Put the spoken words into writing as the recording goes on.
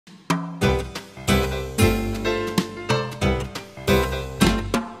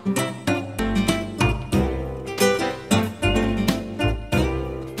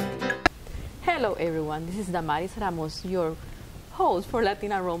is Damaris Ramos, your host for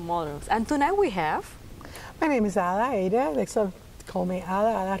Latina Role Models. And tonight we have... My name is Ada. They call me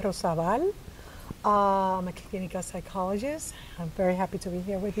Ada Rosabal. I'm a clinical psychologist. I'm very happy to be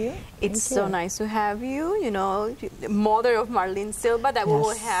here with you. It's so nice to have you, you know, mother of Marlene Silva that we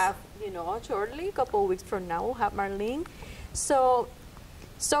will have, you know, shortly, a couple of weeks from now, we'll have Marlene. So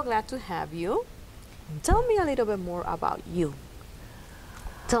glad to have you. Tell me a little bit more about you.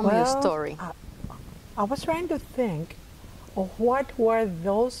 Tell me your story. I was trying to think of what were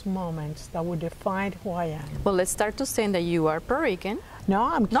those moments that would define who I am. Well, let's start to saying that you are Puerto Rican. No,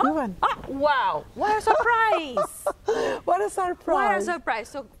 I'm Cuban. Ah, wow, what a surprise! What a surprise! What a surprise!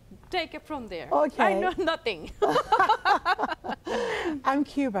 So take it from there. Okay. I know nothing. I'm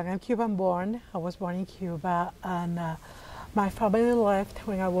Cuban. I'm Cuban born. I was born in Cuba, and my family left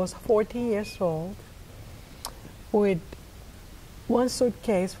when I was 14 years old with one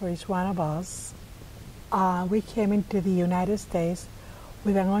suitcase for each one of us. We came into the United States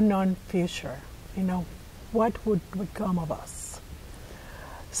with an unknown future. You know, what would become of us?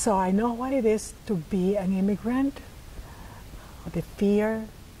 So I know what it is to be an immigrant, the fear,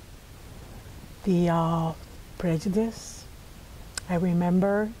 the prejudice. I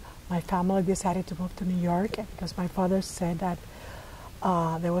remember my family decided to move to New York because my father said that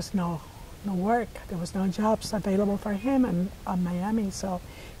there was no work, there was no jobs available for him in Miami, so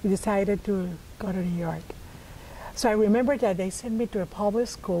he decided to go to New York. So I remember that they sent me to a public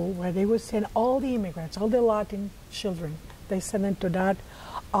school where they would send all the immigrants, all the Latin children, they sent them to that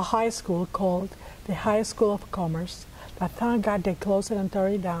a high school called the High School of Commerce. But thank God they closed it and tore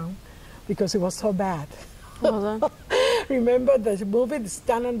it down because it was so bad. Remember the movie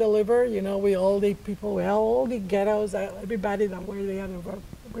Stand and Deliver? You know, we all the people, we all the ghettos, everybody that were there, they were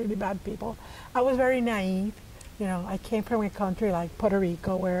really bad people. I was very naive. You know, I came from a country like Puerto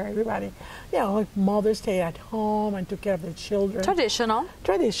Rico where everybody, you know, like mothers stayed at home and took care of their children.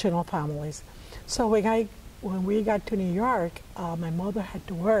 Traditional families. So when we got to New York, my mother had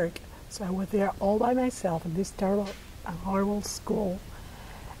to work, so I was there all by myself in this terrible and horrible school.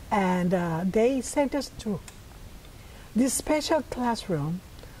 And they sent us to this special classroom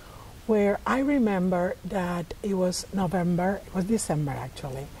where I remember that it was December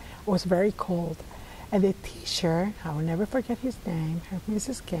actually. It was very cold. And the teacher, I will never forget his name,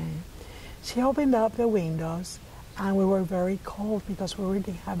 Mrs. Kane, she opened up the windows and we were very cold because we were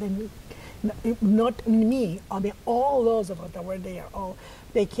having, not me, I mean all those of us that were there,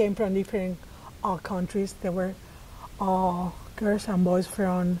 they came from different countries. There were girls and boys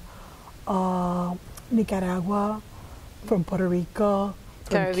from Nicaragua, from Puerto Rico,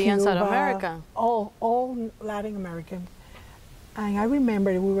 from Caribbean, Cuba, South America. All Latin American. And I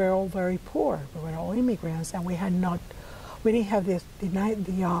remember we were all very poor. We were all immigrants, and we didn't have the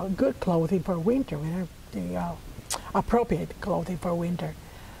good clothing for winter. We didn't have the appropriate clothing for winter.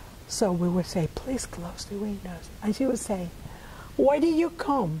 So we would say, please close the windows. And she would say, why did you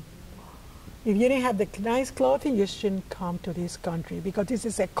come? If you didn't have the nice clothing, you shouldn't come to this country because this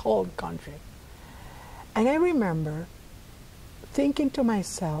is a cold country. And I remember thinking to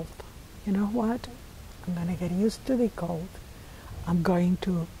myself, you know what? I'm going to get used to the cold. I'm going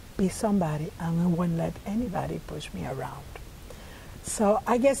to be somebody and I won't let anybody push me around. So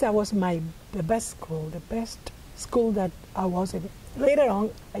I guess that was the best school that I was in. Later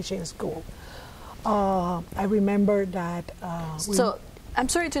on, I changed school. I remember that... So, I'm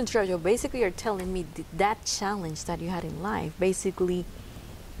sorry to interrupt you. Basically, you're telling me that challenge that you had in life basically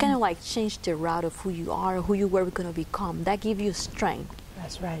kind of like changed the route of who you are, who you were going to become. That gave you strength.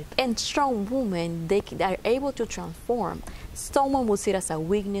 That's right. And strong women, they are able to transform. Someone will see it as a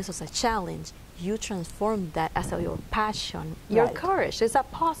weakness, as a challenge. You transform that as your passion, your courage. It's a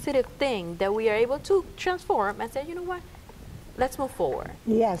positive thing that we are able to transform and say, you know what, let's move forward.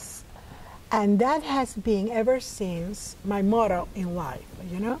 Yes. And that has been ever since my motto in life,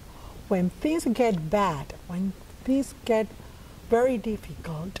 you know. When things get bad, when things get very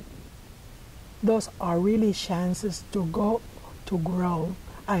difficult, those are really chances to grow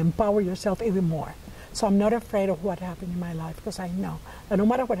and empower yourself even more. So I'm not afraid of what happened in my life because I know that no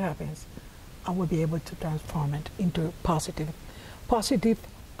matter what happens, I will be able to transform it into positive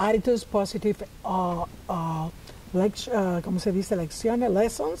attitudes, positive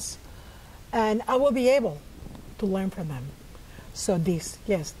lessons, and I will be able to learn from them. So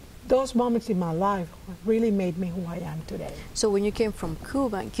those moments in my life really made me who I am today. So when you came from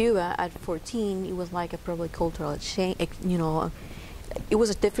Cuba at 14, it was like a probably cultural change, you know, it was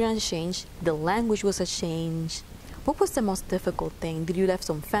a different change. The language was a change. What was the most difficult thing? Did you have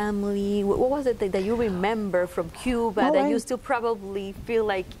some family? What was it that you remember from Cuba that you still probably feel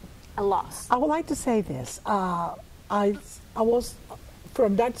like a loss? I would like to say this. I was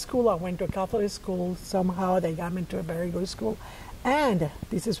from that school. I went to a Catholic school. Somehow they got me to a very good school, and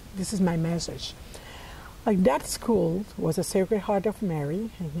this is my message. Like that school was a Sacred Heart of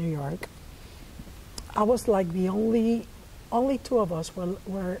Mary in New York. I was like the only two of us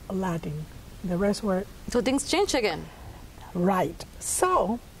were Latin. The rest were. So things change again. Right.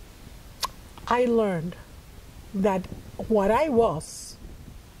 So I learned that what I was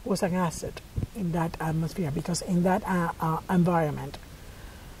an asset in that atmosphere, because in that environment,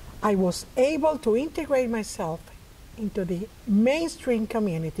 I was able to integrate myself into the mainstream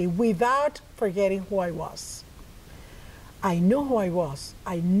community without forgetting who I was. I knew who I was.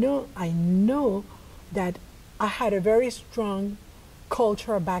 I knew that I had a very strong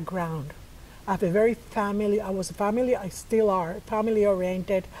cultural background. I was family, I still are, family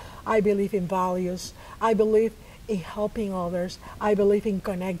oriented. I believe in values. I believe in helping others. I believe in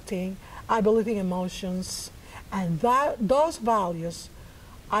connecting. I believe in emotions. And those values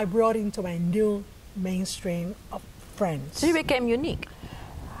I brought into my new mainstream of friends. So you became unique.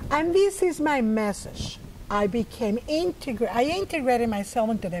 And this is my message. I integrated myself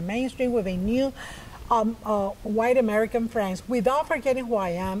into the mainstream with a new white American friends without forgetting who I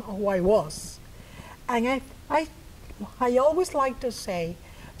am or who I was. And I always like to say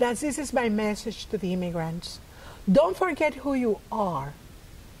that this is my message to the immigrants. Don't forget who you are.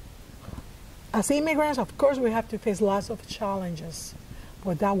 As immigrants, of course, we have to face lots of challenges,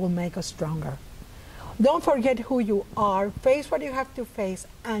 but that will make us stronger. Don't forget who you are, face what you have to face,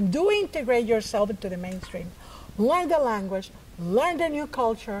 and do integrate yourself into the mainstream. Learn the language, learn the new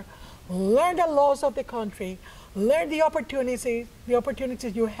culture, learn the laws of the country, learn the opportunities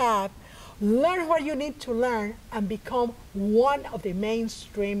you have, learn what you need to learn, and become one of the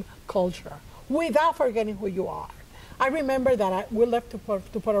mainstream culture without forgetting who you are. I remember that we left to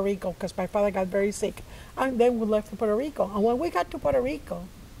Puerto Rico because my father got very sick, and then we left to Puerto Rico. And when we got to Puerto Rico,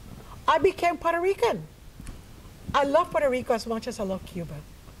 I became Puerto Rican. I love Puerto Rico as much as I love Cuba.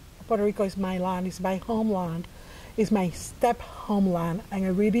 Puerto Rico is my land, it's my homeland, it's my step homeland, and I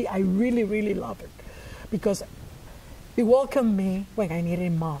really, really love it because it welcomed me when I needed it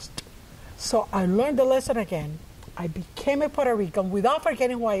most. So I learned the lesson again. I became a Puerto Rican without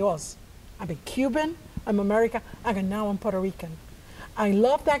forgetting who I was. I'm a Cuban, I'm American, and now I'm Puerto Rican. I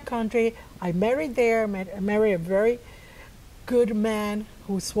love that country. I married there, married a very good man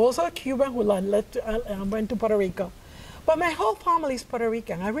who was also a Cuban who went to Puerto Rico. But my whole family is Puerto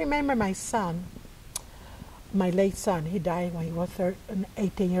Rican. I remember my son, my late son, he died when he was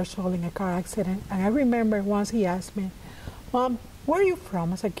 18 years old in a car accident. And I remember once he asked me, "Mom, where are you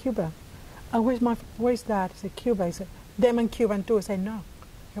from?" I said, "Cuba." "And where's Dad?" I said, "Cuba." He said, "Them and Cuban too." I said, "No,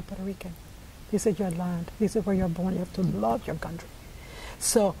 you're Puerto Rican. This is your land. This is where you're born. You have to love your country."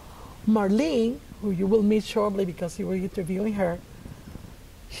 So Marlene, who you will meet shortly because you were interviewing her,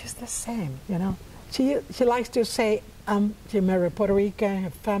 she's the same, you know. She likes to say, she married Puerto Rican, her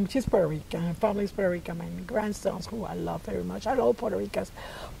family, she's Puerto Rican, her family is Puerto Rican, my grandsons, who I love very much, I love Puerto Ricans,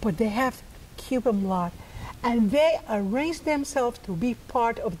 but they have Cuban blood, and they arrange themselves to be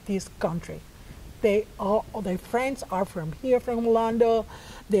part of this country. Their friends are from here, from Orlando.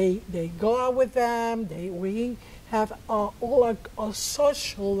 They go out with them. We have all our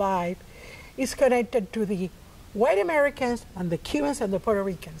social life is connected to the white Americans and the Cubans and the Puerto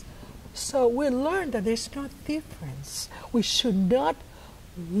Ricans. So we learned that there's no difference. We should not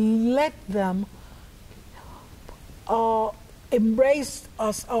let them embrace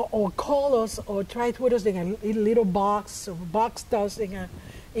us or call us or try to put us in a little box or box us in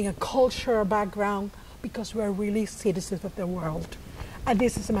a cultural background, because we're really citizens of the world. And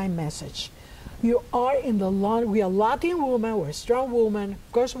this is my message. You are in the land. We are Latin women. We're strong women.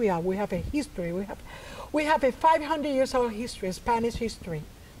 Of course we are. We have a history. We have a 500 years old history, Spanish history.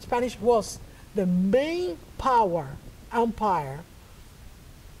 Spanish was the main empire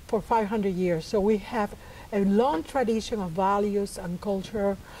for 500 years. So we have a long tradition of values and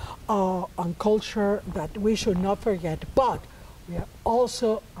culture that we should not forget. But we are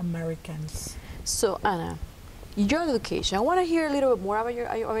also Americans. So Anna, your education. I want to hear a little bit more about your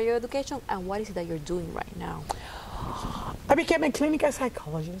education and what is it that you're doing right now. I became a clinical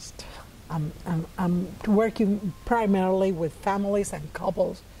psychologist. I'm working primarily with families and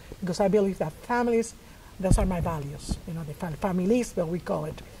couples because I believe that families, those are my values. You know, the familismo, we call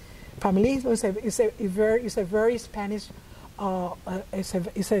it. Familismo is a very Spanish.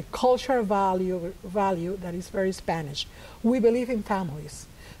 It's a cultural value that is very Spanish. We believe in families.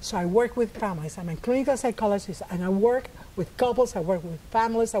 So I work with families. I'm a clinical psychologist, and I work with couples. I work with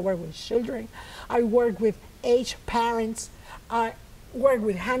families. I work with children. I work with aged parents. work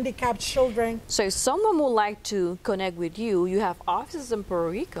with handicapped children. So if someone would like to connect with you, you have offices in Puerto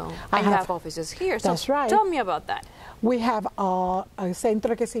Rico and you have offices here. That's so right. Tell me about that. We have a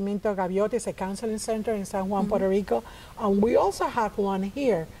Centro de Crecimiento Gaviota, it's a counseling center in San Juan, Puerto Rico. And we also have one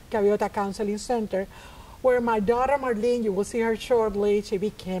here, Gaviota Counseling Center, where my daughter Marlene, you will see her shortly, she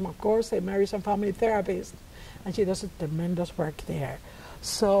became, of course, a marriage and family therapist, and she does a tremendous work there.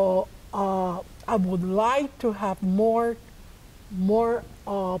 So I would like to have more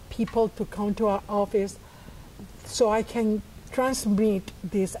people to come to our office so I can transmit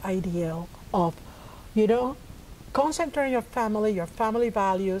this ideal of, you know, concentrate on your family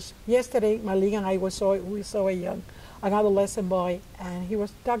values. Yesterday, Marlene and I we saw an adolescent boy, and he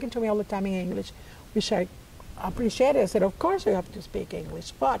was talking to me all the time in English, which I appreciated. I said, of course you have to speak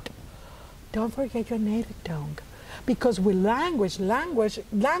English, but don't forget your native tongue. Because with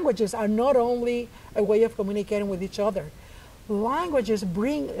languages are not only a way of communicating with each other. Languages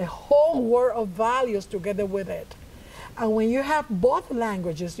bring a whole world of values together with it. And when you have both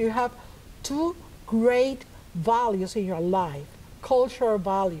languages, you have two great values in your life, cultural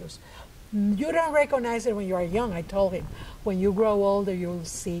values. You don't recognize it when you are young, I told him. When you grow older, you'll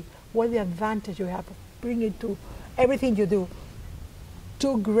see what the advantage you have of bringing to everything you do.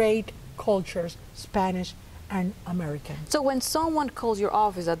 Two great cultures, Spanish and American. So when someone calls your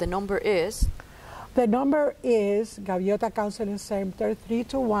office, the number is? The number is Gaviota Counseling Center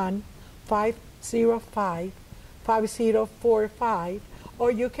 321-505-5045,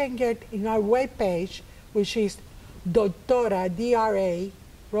 or you can get in our webpage, which is Doctora D.R.A.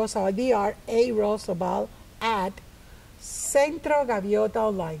 Rosabal, D.R.A. Rosabal at Centro Gaviota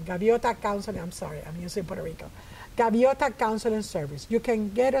Online, Gaviota Counseling, I'm sorry, I'm using Puerto Rico. Gaviota Counseling Service. You can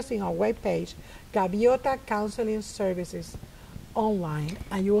get us in our webpage, Gaviota Counseling Services online,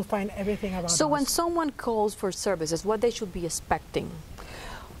 and you will find everything about us. So when someone calls for services, what they should be expecting?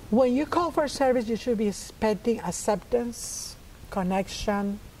 When you call for service, you should be expecting acceptance,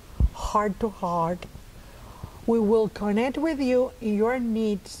 connection, heart to heart. We will connect with you in your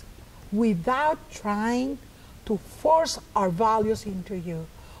needs without trying to force our values into you.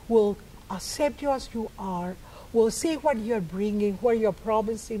 We'll accept you as you are. We'll see what you're bringing, where your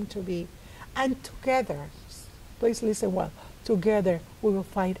problems seem to be. And together, please listen well, together we will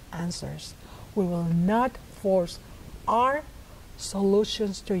find answers. We will not force our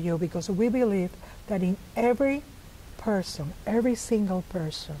solutions to you, because we believe that in every person, every single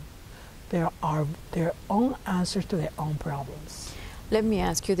person, there are their own answers to their own problems. Let me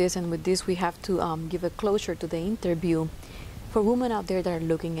ask you this, and with this we have to give a closure to the interview. For women out there that are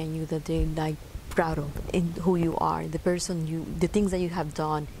looking at you, that they're like proud of in who you are, the person the things that you have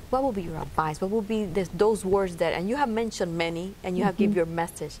done, what will be your advice? What will be those words that, and you have mentioned many, and you have given your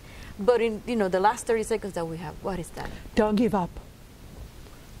message, but in the last 30 seconds that we have, what is that? Don't give up.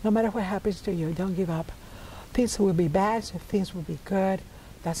 No matter what happens to you, don't give up. Things will be bad, things will be good.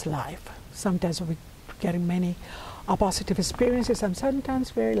 That's life. Sometimes we get many positive experiences and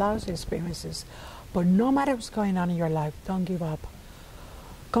sometimes very lousy experiences. But no matter what's going on in your life, don't give up.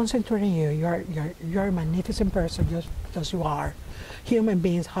 Concentrate on you. You're a magnificent person just because you are. Human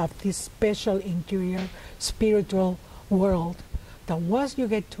beings have this special interior spiritual world that once you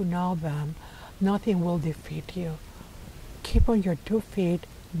get to know them, nothing will defeat you. Keep on your 2 feet.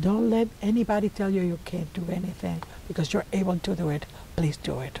 Don't let anybody tell you you can't do anything, because you're able to do it. Please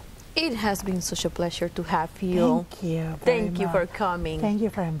do it. It has been such a pleasure to have you. Thank you. Thank you for coming. Thank you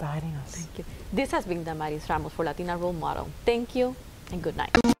for inviting us. Thank you. This has been Damaris Ramos for Latina Role Model. Thank you and good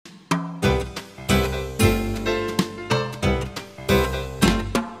night.